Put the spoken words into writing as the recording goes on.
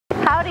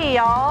Howdy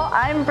y'all,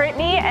 I'm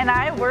Brittany and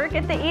I work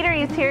at the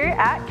Eateries here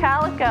at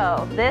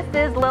Calico. This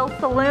is Lil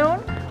Saloon,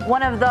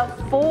 one of the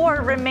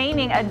 4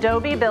 remaining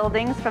adobe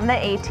buildings from the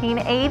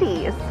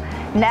 1880s.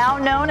 Now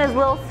known as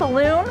Lil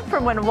Saloon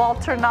from when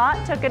Walter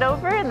Knott took it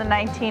over in the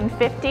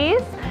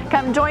 1950s.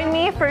 Come join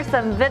me for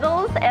some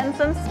vittles and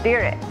some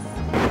spirits.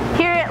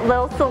 Here at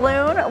Lil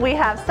Saloon, we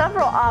have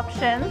several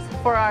options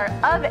for our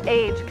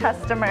of-age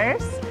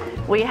customers.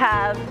 We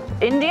have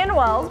Indian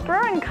Wells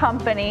Brewing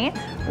Company,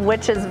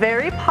 which is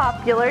very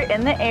popular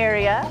in the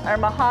area. Our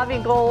Mojave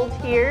Gold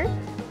here.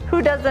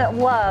 Who doesn't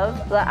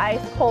love the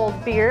ice cold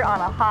beer on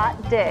a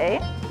hot day?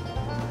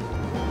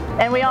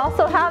 And we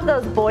also have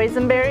those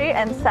boysenberry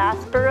and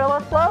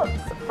sarsaparilla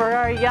floats for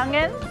our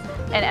youngins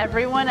and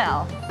everyone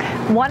else.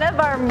 One of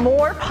our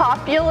more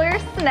popular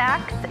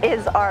snacks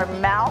is our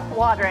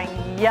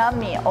mouth-watering,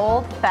 yummy,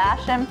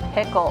 old-fashioned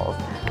pickles.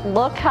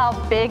 Look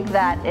how big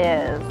that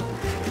is.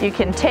 You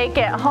can take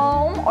it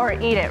home or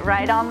eat it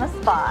right on the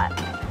spot.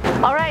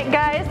 All right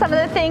guys, some of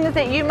the things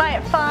that you might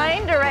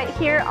find are right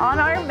here on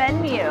our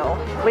menu.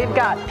 We've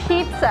got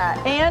pizza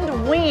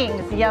and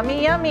wings,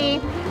 yummy, yummy.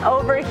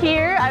 Over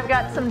here, I've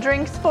got some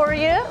drinks for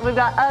you. We've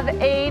got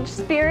of-age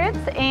spirits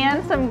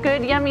and some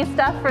good yummy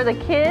stuff for the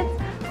kids.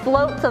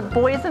 Floats of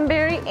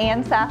boysenberry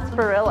and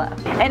sarsaparilla.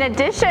 In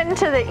addition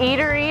to the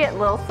eatery at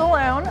Lil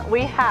Saloon,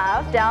 we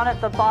have down at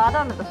the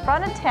bottom at the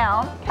front of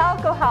town,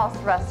 Calico House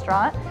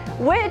restaurant,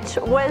 which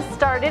was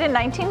started in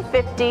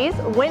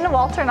 1950s when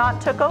Walter Knott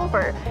took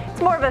over.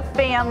 It's more of a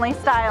family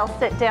style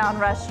sit-down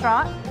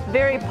restaurant.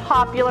 Very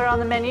popular on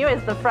the menu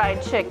is the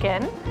fried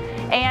chicken.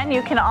 And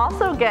you can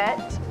also get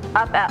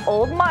up at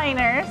Old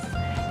Miners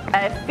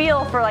a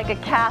feel for like a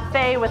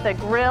cafe with a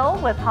grill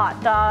with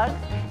hot dogs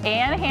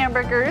and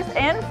hamburgers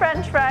and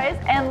french fries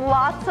and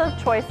lots of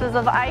choices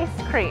of ice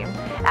cream.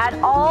 At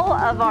all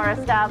of our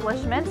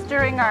establishments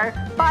during our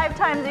 5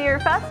 times a year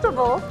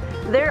festivals,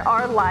 there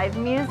are live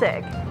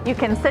music. You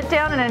can sit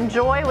down and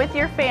enjoy with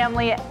your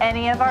family at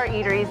any of our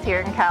eateries here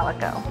in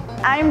Calico.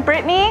 I'm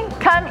Brittany.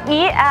 Come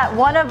eat at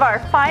one of our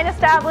fine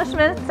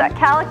establishments at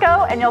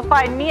Calico and you'll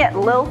find me at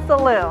Lil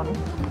Saloon.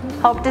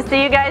 Hope to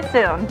see you guys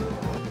soon.